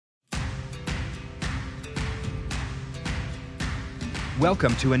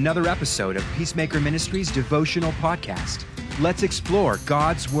Welcome to another episode of Peacemaker Ministries devotional podcast. Let's explore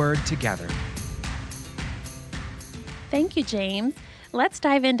God's Word together. Thank you, James. Let's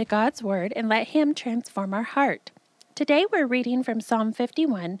dive into God's Word and let Him transform our heart. Today we're reading from Psalm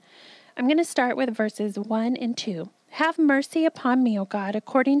 51. I'm going to start with verses 1 and 2. Have mercy upon me, O God,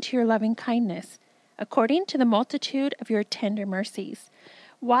 according to your loving kindness, according to the multitude of your tender mercies.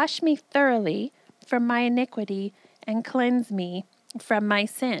 Wash me thoroughly from my iniquity and cleanse me from my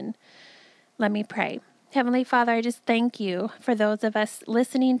sin. Let me pray. Heavenly Father, I just thank you for those of us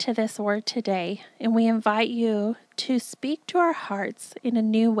listening to this word today, and we invite you to speak to our hearts in a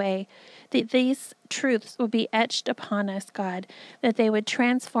new way, that these truths will be etched upon us, God, that they would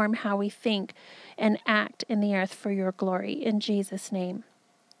transform how we think and act in the earth for your glory. In Jesus' name.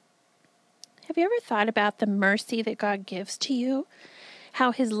 Have you ever thought about the mercy that God gives to you?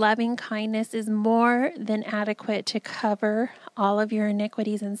 How his loving kindness is more than adequate to cover all of your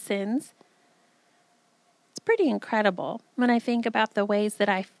iniquities and sins? It's pretty incredible when I think about the ways that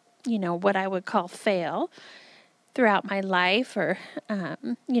I, what I would call fail throughout my life, or,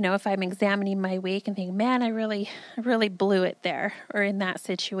 if I'm examining my week and think, man, I really blew it there or in that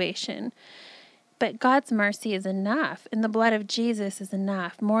situation. But God's mercy is enough, and the blood of Jesus is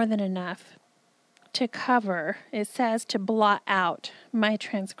enough, more than enough, to cover. It says to blot out my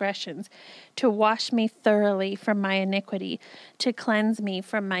transgressions, to wash me thoroughly from my iniquity, to cleanse me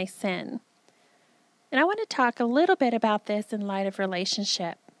from my sin. And I want to talk a little bit about this in light of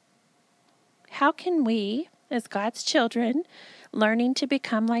relationship. How can we, as God's children, learning to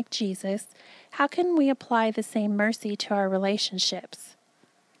become like Jesus, how can we apply the same mercy to our relationships?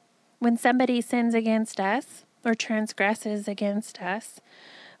 When somebody sins against us or transgresses against us,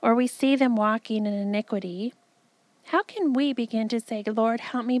 or we see them walking in iniquity, how can we begin to say, Lord,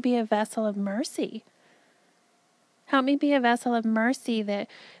 help me be a vessel of mercy? Help me be a vessel of mercy that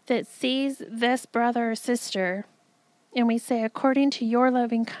sees this brother or sister, and we say, according to your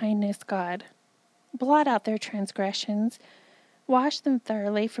loving kindness, God, blot out their transgressions, wash them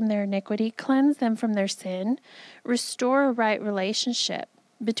thoroughly from their iniquity, cleanse them from their sin, restore a right relationship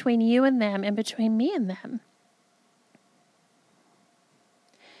between you and them and between me and them.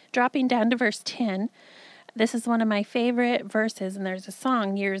 Dropping down to verse 10, this is one of my favorite verses, and there's a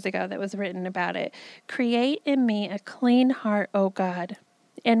song years ago that was written about it. Create in me a clean heart, O God,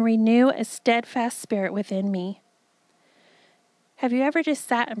 and renew a steadfast spirit within me. Have you ever just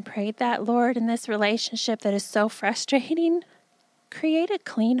sat and prayed that, Lord, in this relationship that is so frustrating? Create a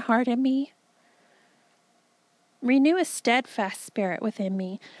clean heart in me. Renew a steadfast spirit within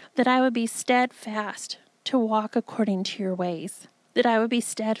me, that I would be steadfast to walk according to your ways. That I would be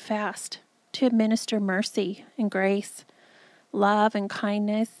steadfast to administer mercy and grace, love and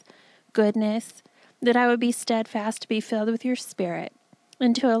kindness, goodness, that I would be steadfast to be filled with your Spirit,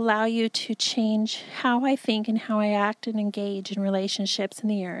 and to allow you to change how I think and how I act and engage in relationships in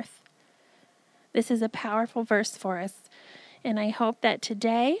the earth. This is a powerful verse for us, and I hope that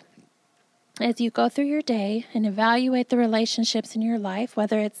today, as you go through your day and evaluate the relationships in your life,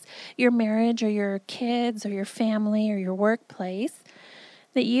 whether it's your marriage or your kids or your family or your workplace,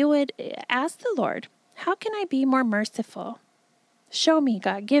 that you would ask the Lord, how can I be more merciful? Show me,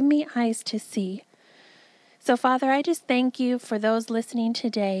 God. Give me eyes to see. So, Father, I just thank you for those listening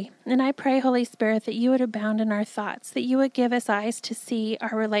today. And I pray, Holy Spirit, that you would abound in our thoughts, that you would give us eyes to see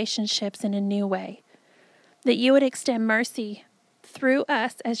our relationships in a new way, that you would extend mercy through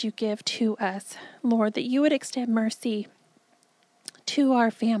us as you give to us, Lord, that you would extend mercy to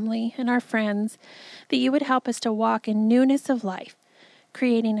our family and our friends, that you would help us to walk in newness of life,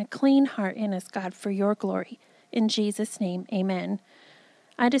 creating a clean heart in us, God, for your glory. In Jesus' name, amen.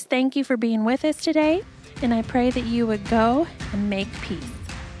 I just thank you for being with us today, and I pray that you would go and make peace.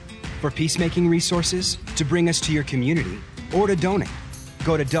 For peacemaking resources, to bring us to your community, or to donate,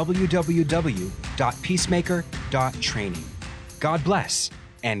 go to www.peacemaker.training. God bless,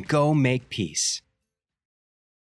 and go make peace.